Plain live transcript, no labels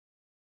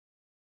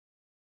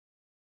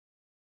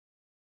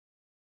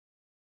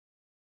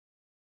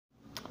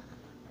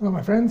Hello,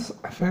 my friends,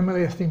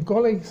 family, esteemed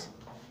colleagues.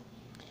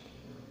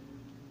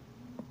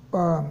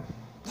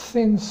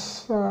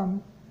 Since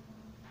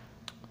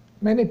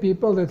many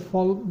people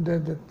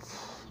that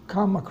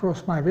come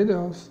across my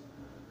videos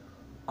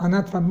are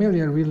not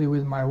familiar really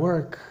with my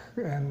work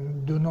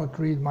and do not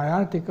read my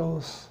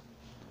articles,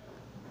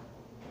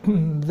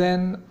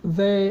 then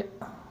they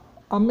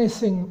are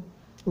missing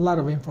a lot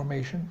of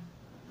information.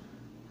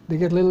 They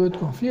get a little bit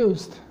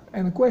confused,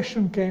 and the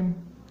question came,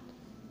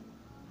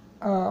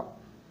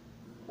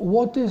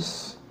 what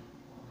is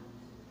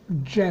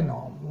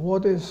genome?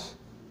 What is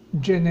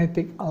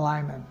genetic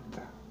alignment?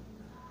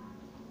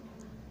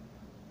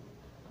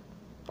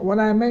 When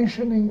I'm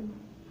mentioning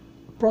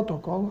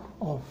protocol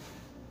of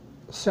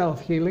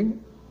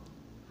self-healing,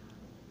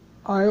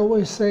 I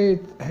always say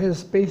it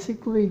has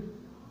basically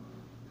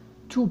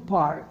two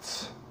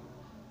parts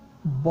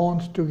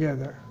bound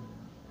together.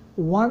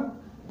 One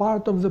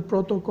part of the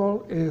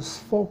protocol is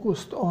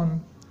focused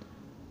on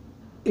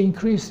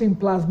increasing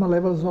plasma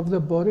levels of the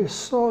body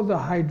so the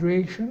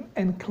hydration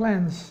and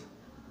cleanse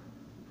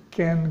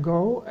can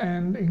go,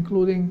 and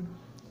including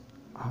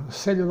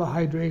cellular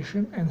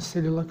hydration and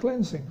cellular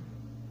cleansing.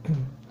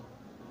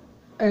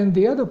 And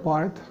the other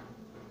part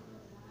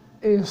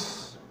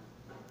is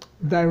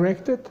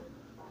directed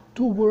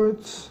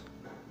towards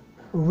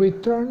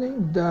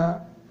returning the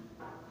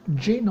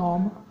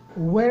genome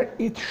where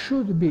it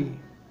should be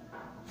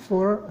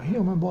for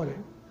human body.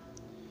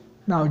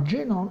 Now,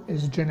 genome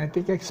is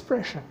genetic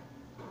expression.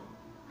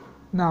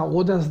 Now,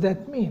 what does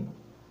that mean?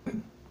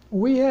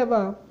 We have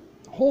a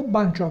whole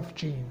bunch of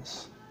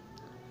genes.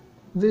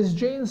 These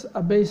genes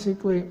are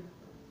basically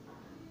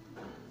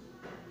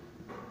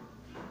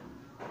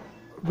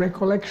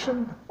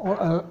recollection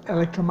or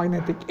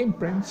electromagnetic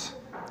imprints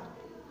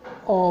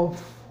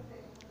of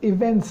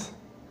events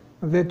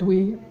that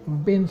we've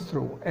been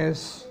through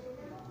as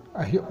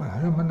a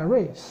human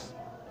race.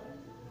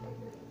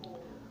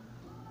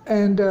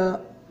 And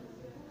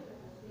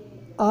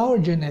our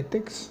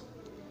genetics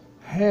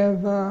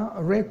have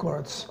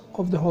records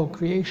of the whole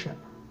creation,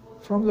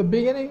 from the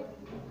beginning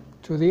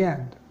to the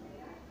end.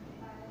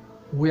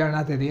 We are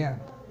not at the end,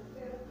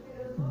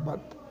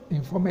 but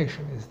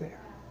information is there.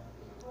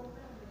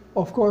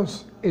 Of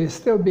course, it is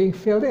still being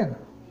filled in,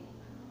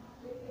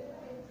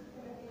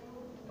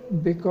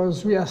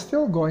 because we are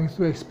still going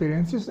through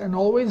experiences and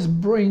always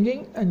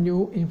bringing a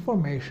new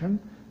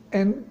information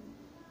and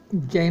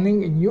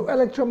gaining a new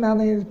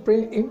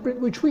electromagnetic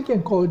imprint, which we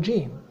can call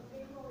gene.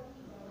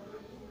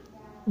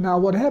 Now,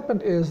 what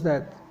happened is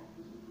that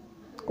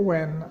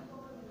when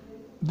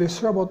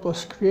this robot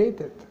was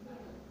created,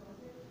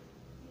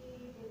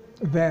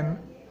 then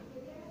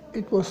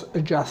it was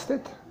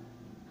adjusted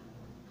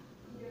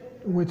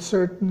with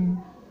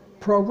certain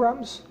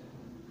programs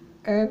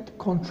and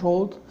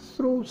controlled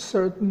through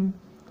certain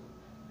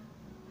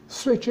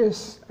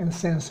switches and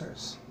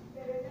sensors.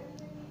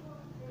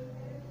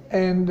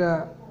 And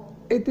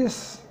it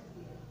is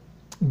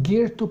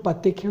geared to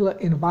particular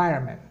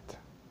environment.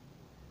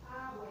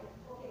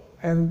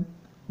 And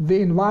the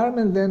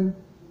environment then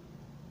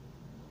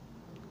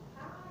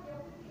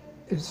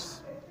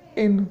is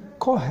in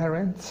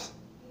coherence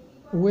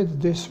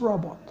with this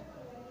robot.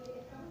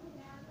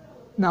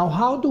 Now,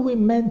 how do we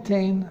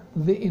maintain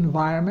the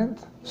environment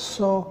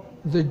so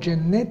the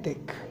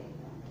genetic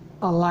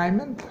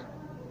alignment,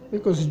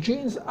 because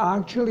genes are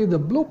actually the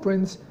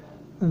blueprints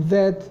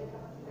that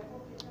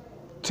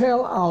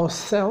tell our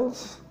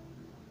cells,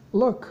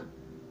 look,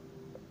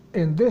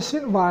 in this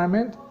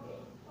environment,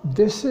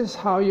 this is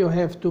how you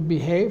have to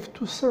behave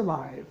to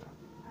survive.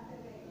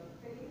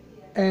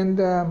 And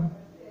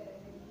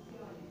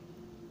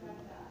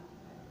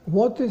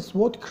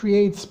what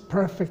creates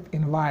perfect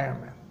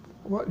environment?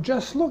 Well,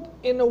 just look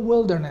in a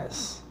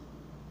wilderness.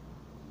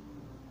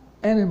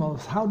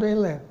 Animals, how they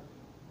live.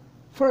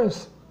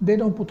 First, they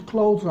don't put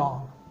clothes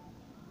on.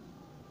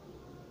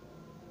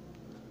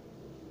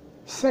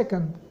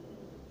 Second,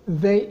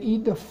 they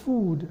eat the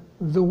food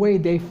the way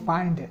they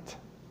find it.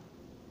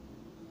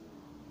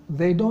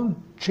 They don't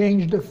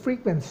change the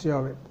frequency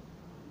of it.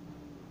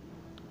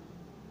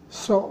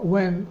 So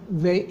when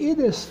they eat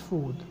this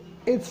food,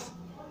 it's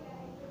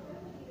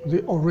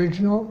the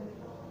original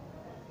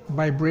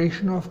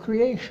vibration of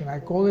creation. I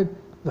call it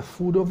the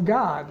food of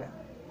God.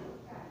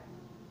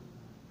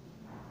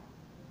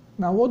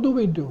 Now, what do?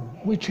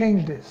 We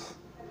change this.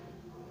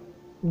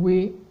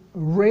 We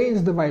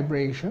raise the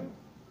vibration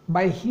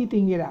by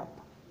heating it up.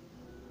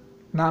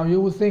 Now, you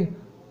would think,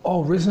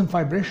 oh, risen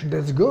vibration,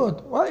 that's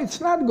good. Well,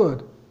 it's not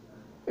good.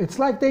 It's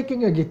like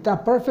taking a guitar,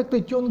 perfectly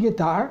tuned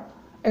guitar,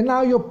 and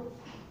now you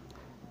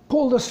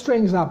pull the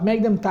strings up,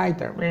 make them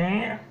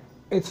tighter.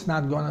 It's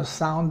not going to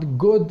sound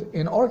good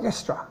in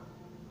orchestra.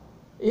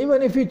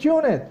 Even if you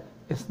tune it,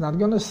 it's not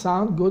going to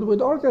sound good with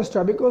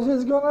orchestra because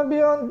it's going to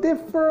be on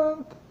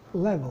different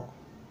level.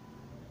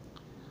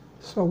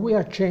 So we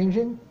are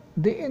changing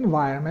the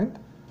environment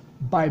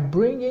by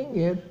bringing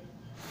it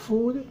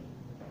food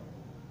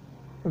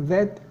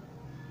that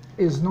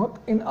is not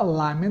in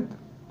alignment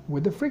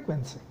with the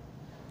frequency.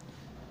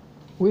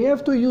 We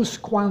have to use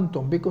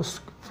quantum, because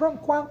from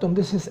quantum,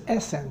 this is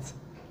essence.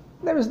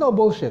 There is no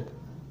bullshit.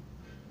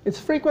 It's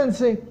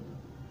frequency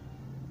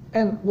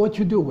and what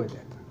you do with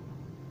it.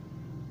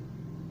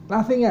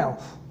 Nothing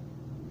else.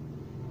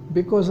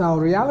 Because our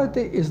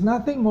reality is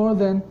nothing more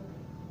than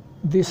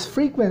these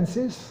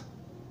frequencies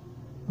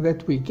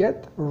that we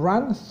get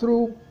run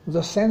through the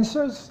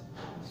sensors,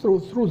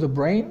 through the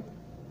brain,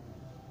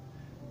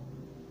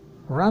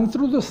 run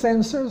through the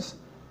sensors,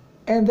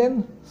 and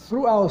then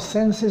through our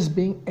senses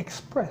being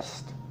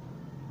expressed.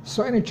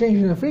 So any change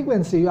in the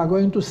frequency, you are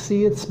going to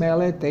see it,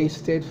 smell it,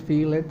 taste it,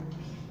 feel it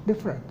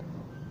different.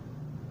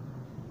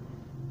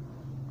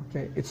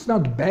 Okay, it's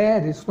not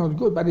bad, it's not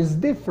good, but it's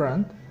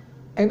different,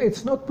 and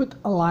it's not with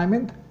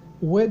alignment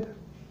with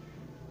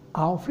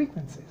our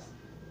frequencies.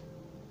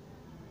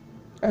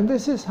 And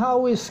this is how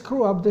we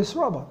screw up this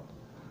robot.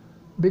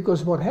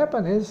 Because what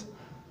happened is,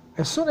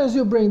 as soon as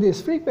you bring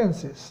these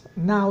frequencies,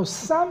 now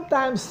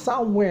sometimes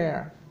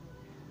somewhere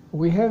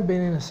we have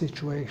been in a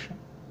situation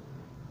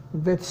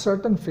that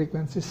certain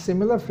frequencies,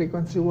 similar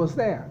frequency was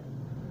there.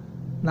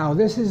 Now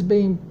this is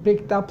being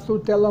picked up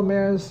through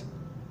telomeres,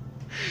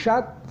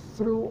 shot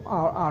through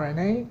our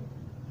RNA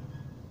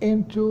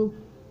into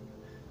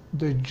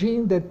the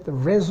gene that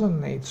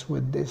resonates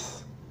with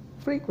this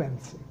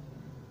frequency.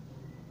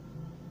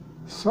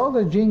 So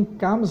the gene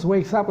comes,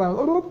 wakes up, like,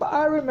 oh,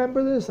 I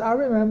remember this,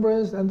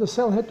 and the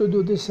cell had to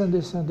do this and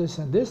this and this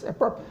and this.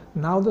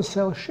 Now the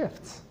cell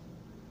shifts.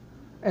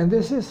 And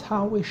this is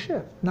how we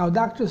shift. Now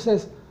doctor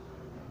says,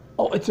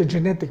 oh, it's a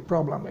genetic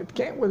problem. It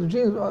came with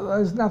genes, well,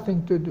 there's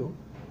nothing to do.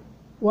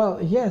 Well,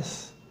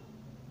 yes,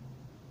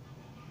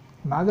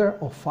 mother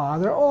or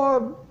father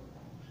or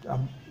a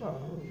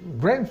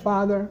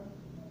grandfather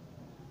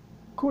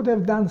could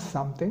have done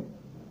something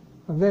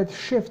that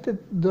shifted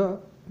the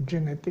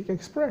genetic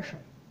expression.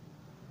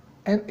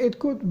 And it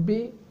could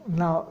be,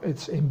 now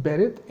it's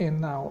embedded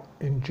in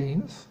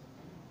genes,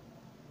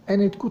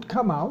 and it could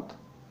come out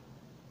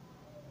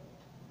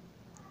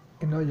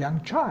in a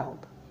young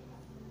child.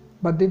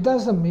 But it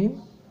doesn't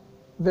mean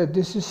that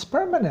this is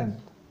permanent.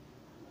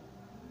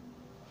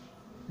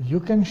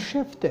 You can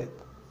shift it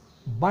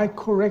by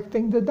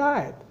correcting the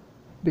diet,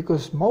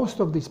 because most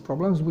of these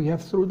problems we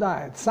have through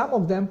diet. Some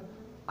of them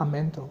are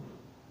mental,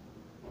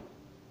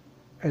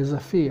 as a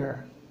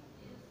fear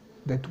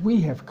that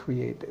we have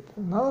created.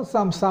 Not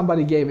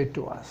somebody gave it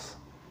to us.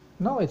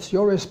 No, it's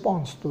your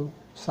response to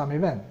some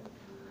event.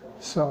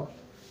 So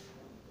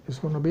it's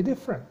going to be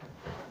different.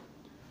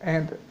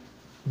 And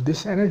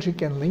this energy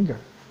can linger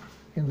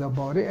in the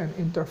body and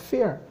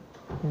interfere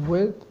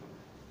with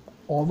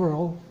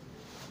overall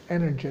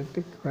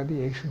energetic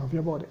radiation of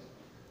your body.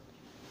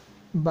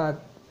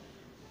 But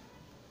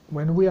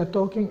when we are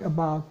talking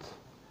about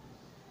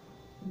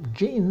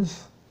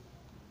genes,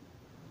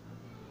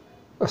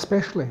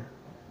 especially,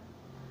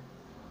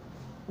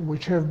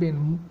 which have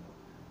been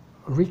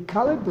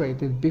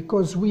recalibrated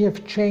because we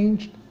have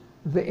changed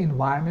the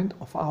environment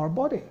of our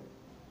body.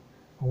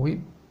 We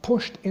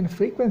pushed in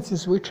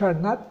frequencies which are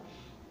not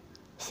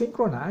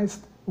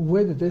synchronized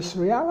with this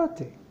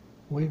reality.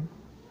 We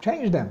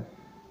changed them.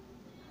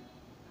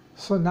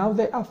 So now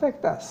they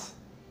affect us.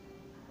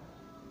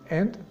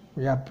 And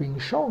we are being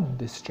shown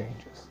these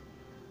changes.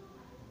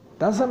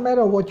 Doesn't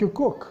matter what you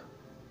cook.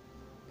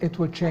 It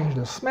will change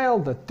the smell,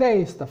 the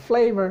taste, the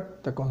flavor,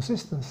 the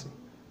consistency,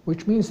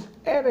 which means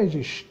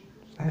energy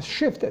has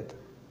shifted.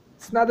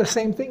 It's not the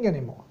same thing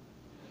anymore.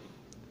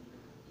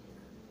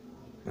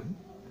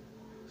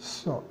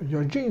 So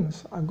your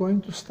genes are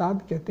going to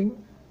start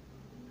getting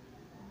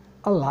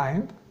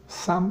aligned.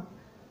 Some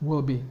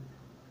will be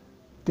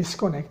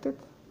disconnected,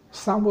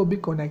 some will be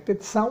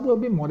connected, some will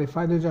be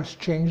modified. They just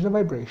change the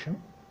vibration,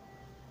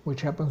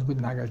 which happens with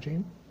Naga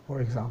gene,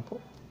 for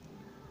example.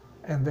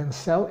 And then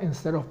cell,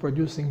 instead of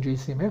producing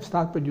GCMF,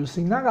 start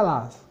producing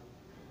Nagalas.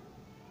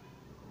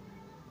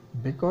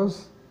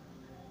 Because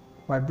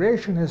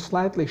vibration has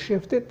slightly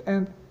shifted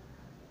and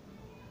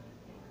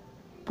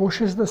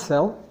pushes the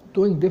cell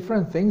doing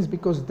different things,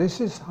 because this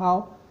is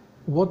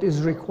what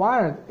is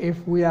required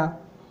if we are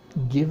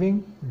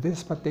giving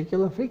this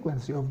particular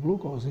frequency of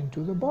glucose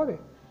into the body.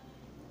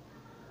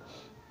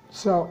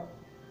 So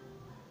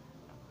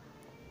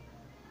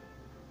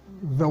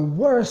the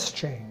worst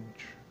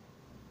change,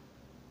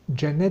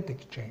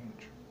 genetic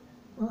change,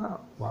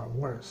 well,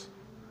 worse,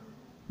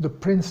 the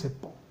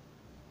principal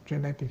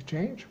genetic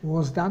change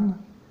was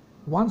done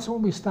once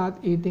when we start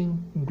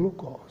eating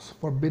glucose,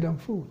 forbidden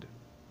food,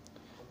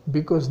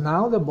 because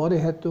now the body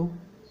had to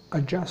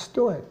adjust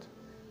to it.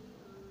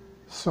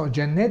 So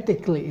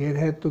genetically it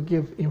had to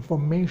give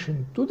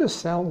information to the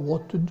cell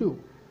what to do.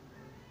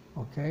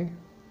 Okay?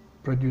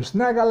 Produce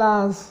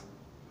Nagalas,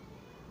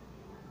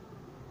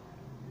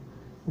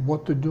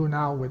 what to do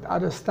now with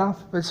other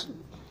stuff.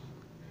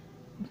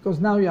 Because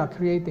now you are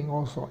creating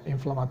also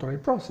inflammatory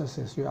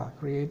processes. You are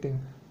creating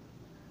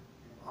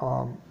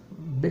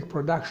big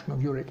production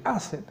of uric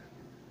acid.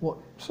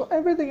 So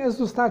everything has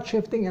to start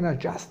shifting and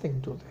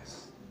adjusting to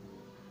this.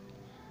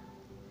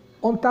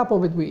 On top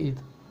of it, we eat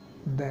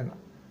then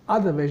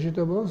other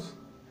vegetables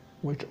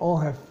which all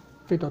have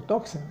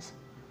phytotoxins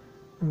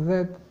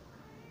that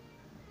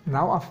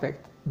now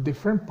affect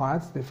different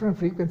parts, different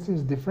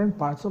frequencies, different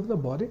parts of the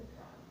body.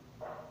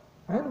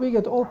 And we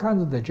get all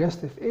kinds of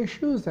digestive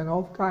issues and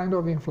all kinds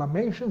of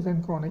inflammations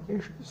and chronic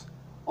issues,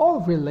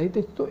 all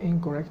related to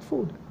incorrect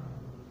food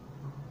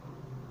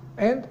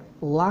and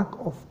lack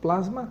of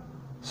plasma,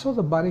 so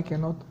the body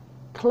cannot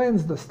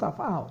cleanse the stuff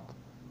out.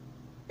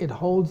 It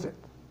holds it.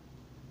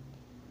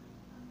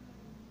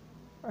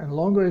 And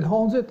longer it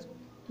holds it,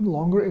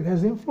 longer it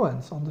has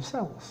influence on the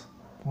cells,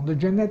 on the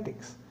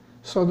genetics.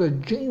 So the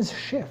genes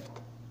shift.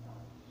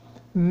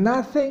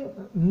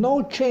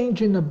 No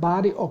change in the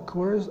body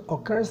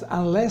occurs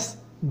unless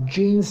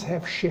genes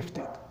have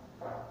shifted.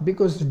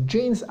 Because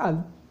genes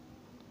are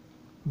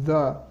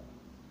the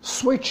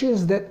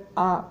switches that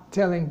are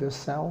telling the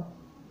cell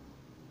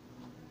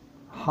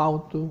how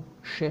to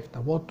shift,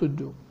 what to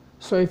do.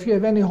 So if you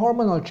have any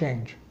hormonal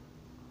change,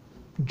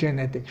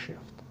 genetic shift.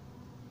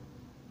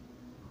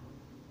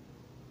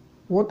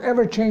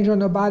 Whatever change on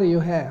the body you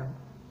have,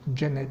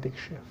 genetic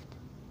shift.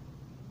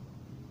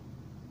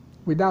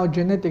 Without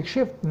genetic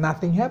shift,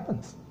 nothing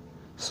happens.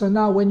 So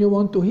now when you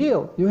want to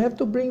heal, you have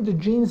to bring the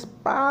genes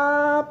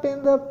up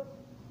in the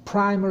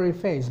primary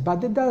phase.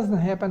 But it doesn't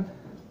happen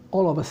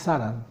all of a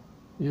sudden.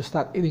 You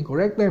start eating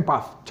correctly and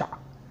puff, cha.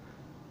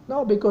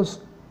 No, because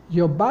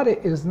your body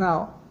is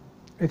now,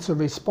 it's a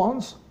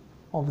response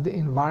of the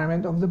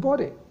environment of the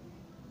body.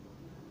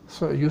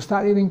 So you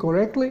start eating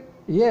correctly,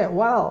 yeah,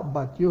 well,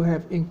 but you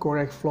have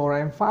incorrect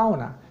flora and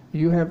fauna.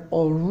 You have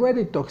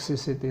already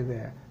toxicity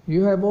there.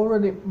 You have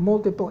already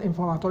multiple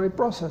inflammatory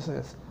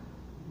processes.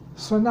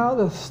 So now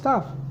the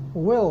stuff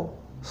will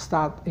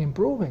start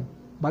improving.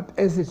 But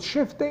as it's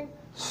shifting,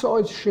 so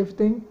it's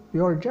shifting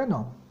your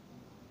genome.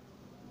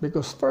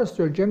 Because first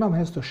your genome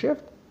has to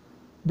shift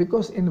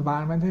because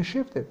environment has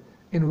shifted.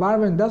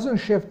 Environment doesn't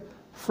shift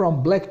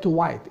from black to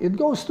white. It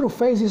goes through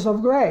phases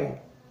of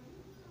gray.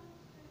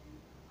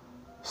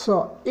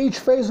 So each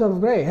phase of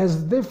gray has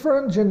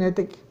different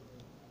genetic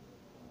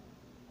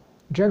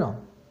genome,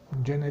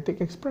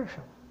 genetic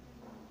expression.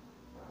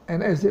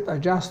 And as it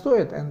adjusts to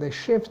it and they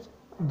shift,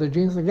 the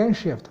genes again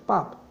shift,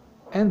 pop.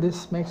 And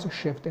this makes a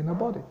shift in the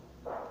body.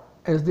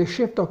 As the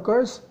shift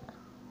occurs,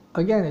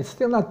 again, it's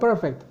still not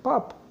perfect,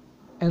 pop.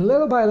 And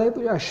little by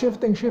little you are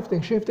shifting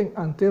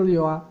until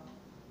you are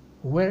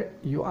where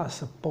you are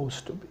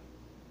supposed to be.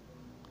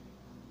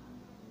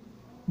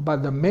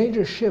 But the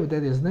major shift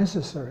that is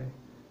necessary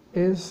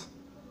is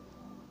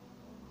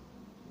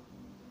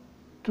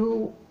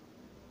to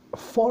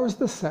force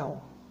the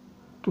cell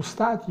to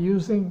start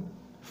using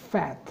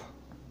fat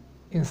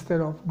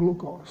instead of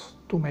glucose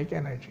to make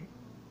energy.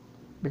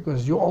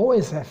 Because you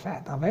always have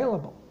fat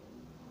available,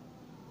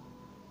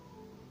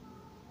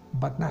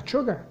 but not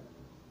sugar.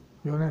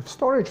 You don't have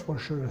storage for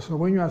sugar. So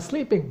when you are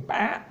sleeping,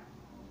 bam!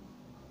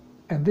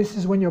 And this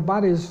is when your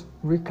body is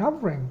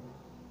recovering,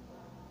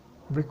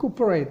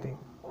 recuperating.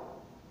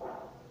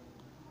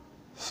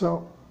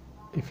 So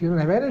if you don't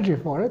have energy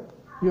for it,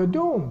 you're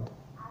doomed.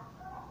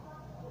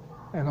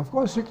 And of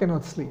course you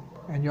cannot sleep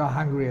and you are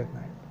hungry at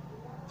night.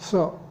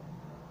 So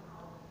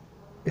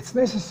it's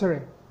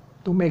necessary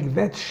to make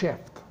that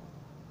shift.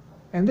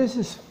 And this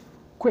is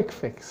quick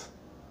fix.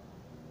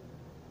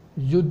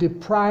 You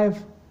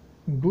deprive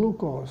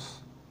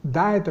glucose,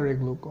 dietary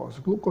glucose,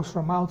 glucose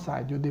from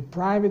outside, you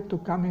deprive it to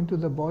come into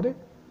the body,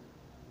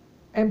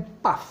 and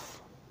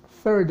puff,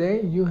 third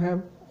day you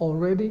have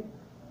already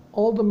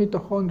all the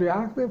mitochondria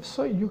active,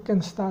 so you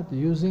can start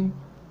using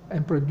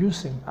and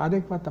producing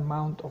adequate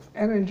amount of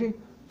energy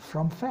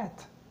from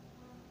fat.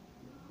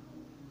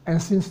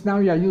 And since now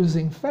you are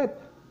using fat,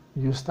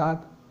 you start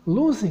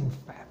losing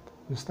fat,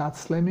 you start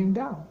slimming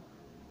down.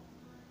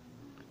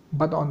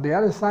 But on the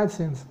other side,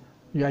 since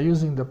you are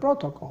using the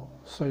protocol,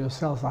 so your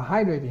cells are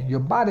hydrating, your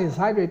body is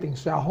hydrating,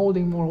 so you are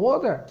holding more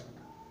water.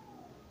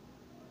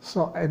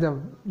 So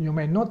you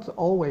may not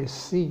always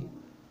see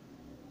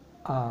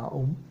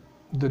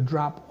the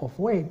drop of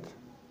weight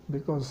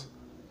because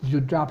you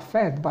drop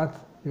fat, but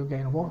you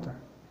gain water.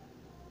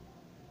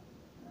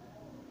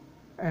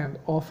 And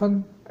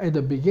often at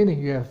the beginning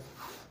you have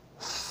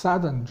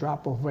sudden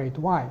drop of weight.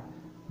 Why?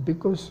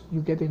 Because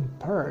you're getting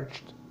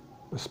purged,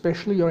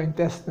 especially your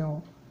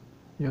intestinal,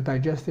 your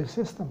digestive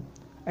system.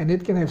 And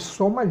it can have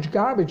so much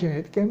garbage in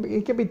it.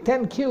 It can be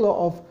 10 kilo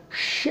of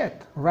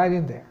shit right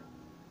in there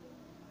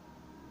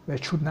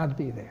that should not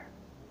be there.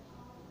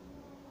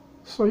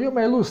 So you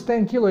may lose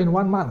 10 kilo in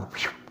 1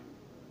 month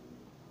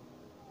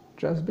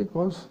just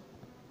because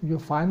you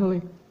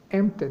finally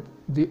emptied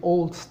the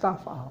old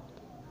stuff out.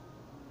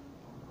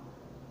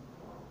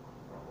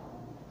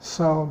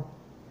 So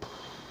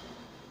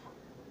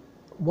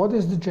what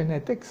is the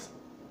genetics?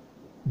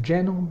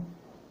 Genome.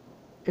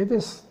 It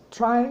is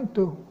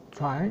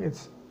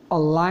it's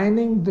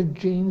aligning the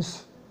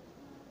genes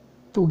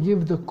to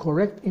give the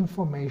correct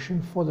information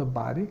for the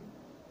body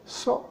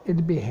so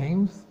it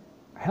behaves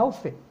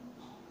healthy.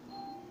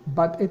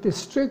 But it is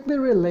strictly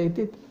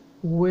related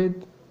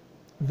with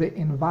the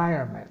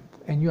environment.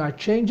 And you are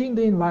changing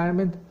the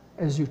environment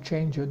as you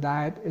change your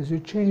diet, as you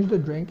change the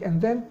drink,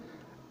 and then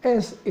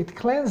as it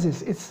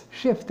cleanses, it's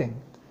shifting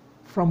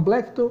from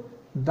black to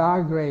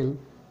dark gray,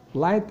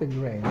 light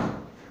gray,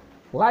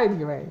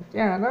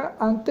 yeah,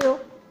 until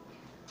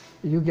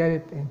you get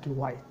it into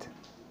white,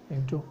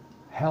 into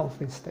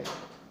healthy state.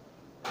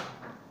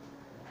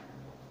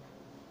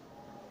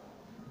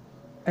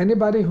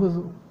 Anybody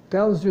who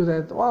tells you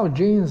that, wow,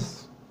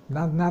 genes,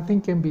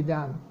 nothing can be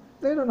done,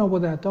 they don't know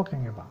what they're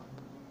talking about.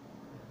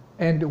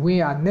 And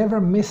we are never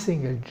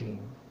missing a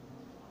gene.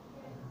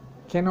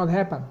 Cannot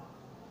happen.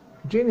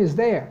 Gene is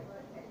there,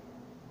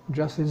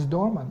 just it's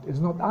dormant, it's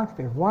not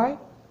active. Why?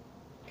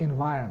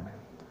 Environment.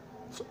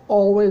 It's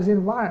always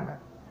environment.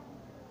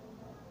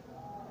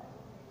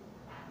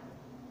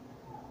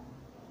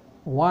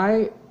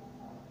 Why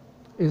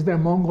is there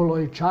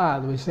Mongoloid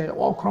child? We say,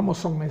 oh,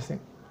 chromosome missing.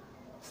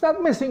 It's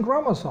not missing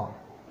chromosome.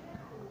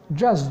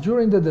 Just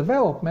during the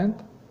development,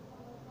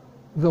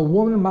 the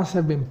woman must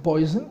have been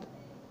poisoned,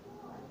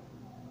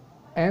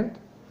 and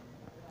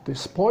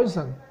this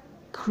poison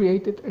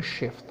created a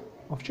shift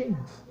of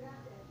genes.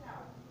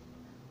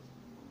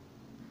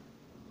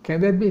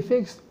 Can that be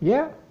fixed?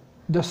 Yeah.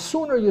 The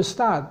sooner you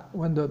start,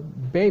 when the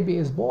baby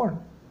is born,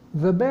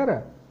 the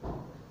better.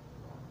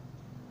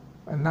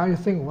 And now you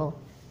think, well,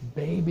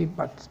 baby,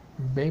 but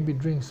baby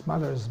drinks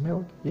mother's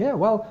milk. Yeah,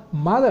 well,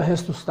 mother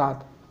has to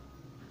start,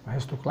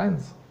 has to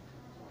cleanse,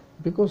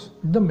 because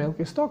the milk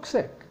is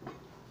toxic.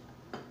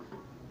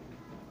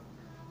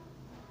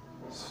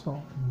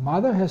 So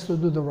mother has to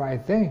do the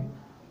right thing,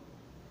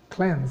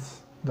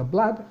 cleanse the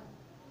blood.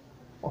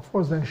 Of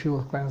course, then she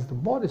will cleanse the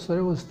body, so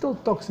there will still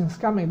toxins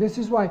coming. This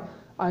is why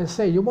I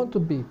say, you want to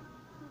be,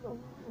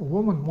 a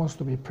woman wants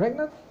to be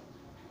pregnant,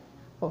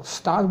 well,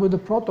 start with the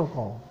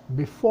protocol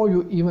before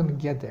you even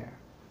get there.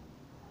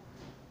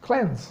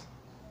 Cleanse.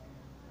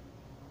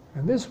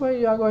 And this way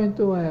you are going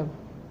to have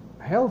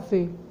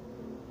healthy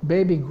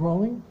baby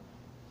growing.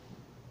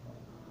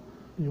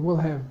 You will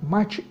have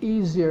much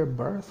easier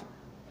birth.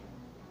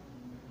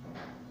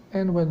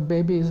 And when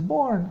baby is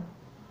born,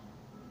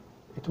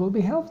 it will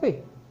be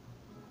healthy.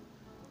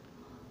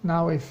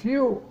 Now, if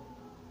you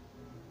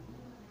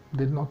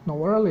did not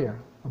know earlier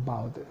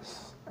about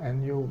this,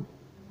 and you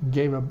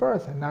gave a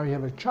birth, and now you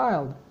have a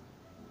child,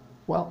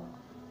 well,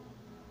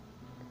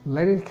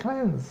 let it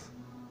cleanse.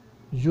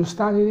 You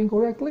start eating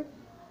correctly,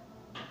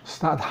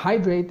 start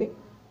hydrating,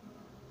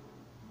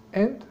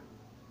 and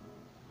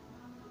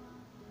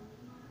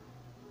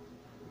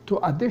to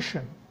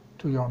addition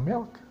to your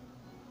milk,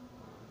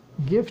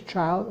 give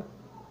child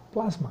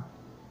plasma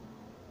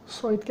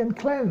so it can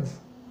cleanse.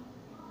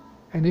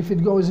 And if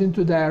it goes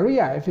into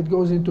diarrhea, if it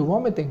goes into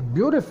vomiting,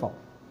 beautiful,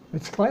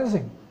 it's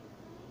cleansing.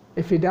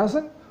 If it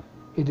doesn't,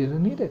 it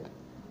didn't need it.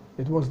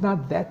 It was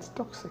not that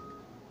toxic.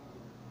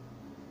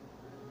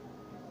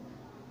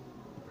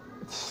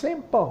 It's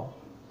simple.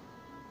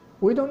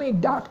 We don't need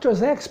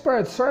doctors,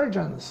 experts,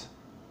 surgeons.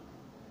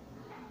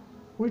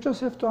 We just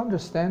have to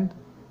understand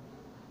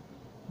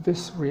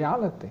this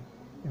reality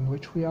in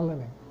which we are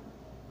living.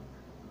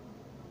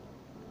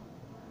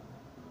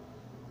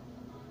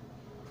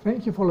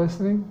 Thank you for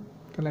listening.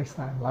 Till next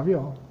time. Love you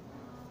all.